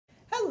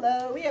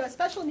Hello, we have a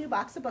special new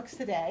box of books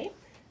today.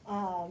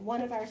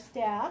 One of our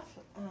staff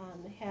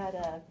had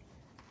a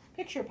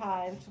picture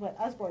pie, which is what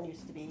Usborne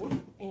used to be,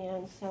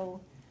 and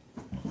so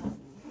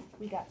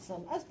we got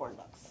some Usborne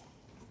books.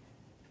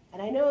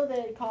 And I know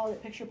they call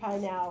it picture pie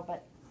now,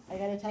 but I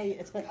gotta tell you,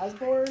 it's been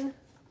Usborne,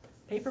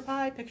 paper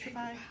pie, picture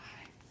pie.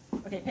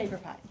 Okay, paper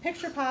pie.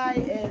 Picture pie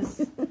is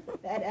the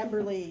Ed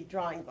Emberley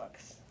drawing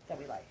books that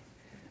we like.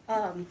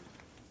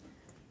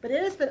 But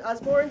it has been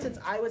Usborne since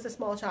I was a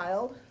small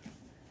child.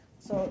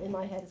 So in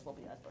my head, it will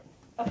be Usborne.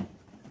 Okay,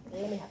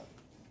 let me have it.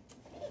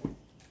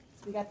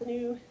 So we got the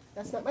new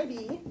That's Not My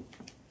Bee.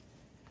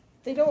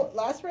 They don't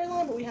last very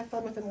long, but we have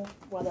fun with them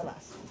while they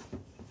last.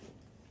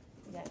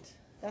 We got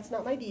That's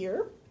Not My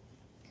Deer.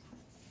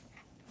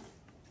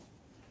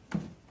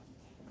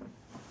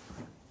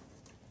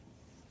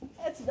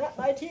 That's not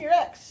my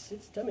T-Rex.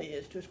 Its tummy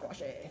is too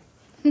squashy.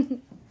 Not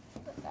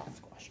that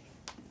squashy.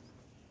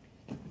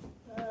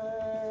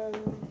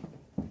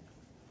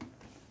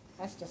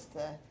 That's just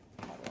the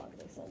catalog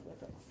they send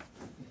with it.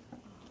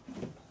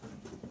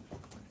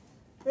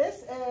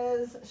 This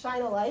is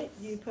Shine a Light.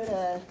 You put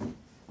a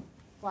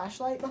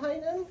flashlight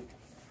behind them,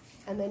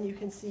 and then you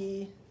can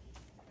see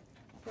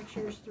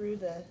pictures through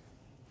the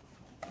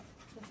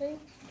thing.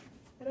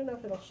 I don't know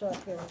if it'll show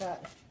up here with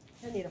that.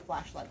 I need a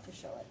flashlight to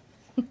show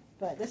it.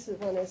 But this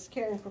one is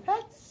Caring for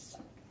Pets.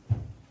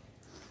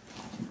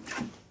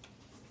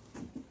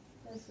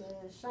 This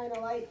is Shine a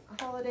Light,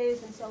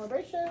 Holidays and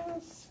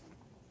Celebrations.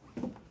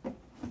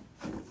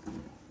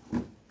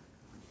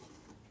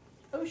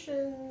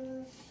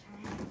 Oceans.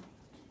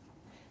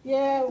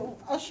 Yeah,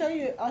 I'll show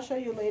you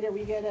later.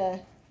 We'll get a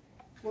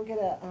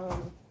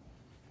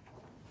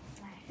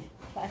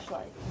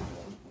flashlight.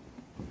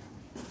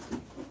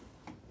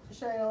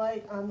 Shine a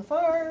light on the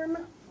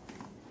farm.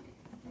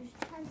 There's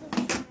tons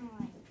of shine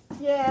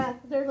lights. Yeah,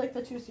 they're like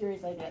the two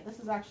series I get. This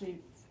is actually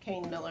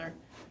Kane Miller.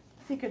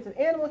 Secrets of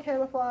Animal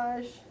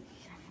Camouflage.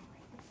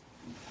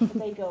 That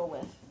they go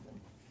with.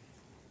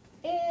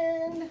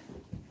 And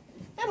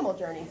Animal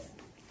Journeys.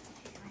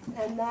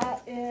 And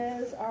that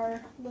is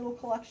our little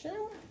collection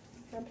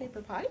from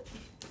Paper Pie.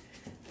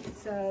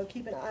 So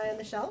keep an eye on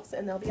the shelves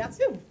and they'll be out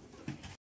soon.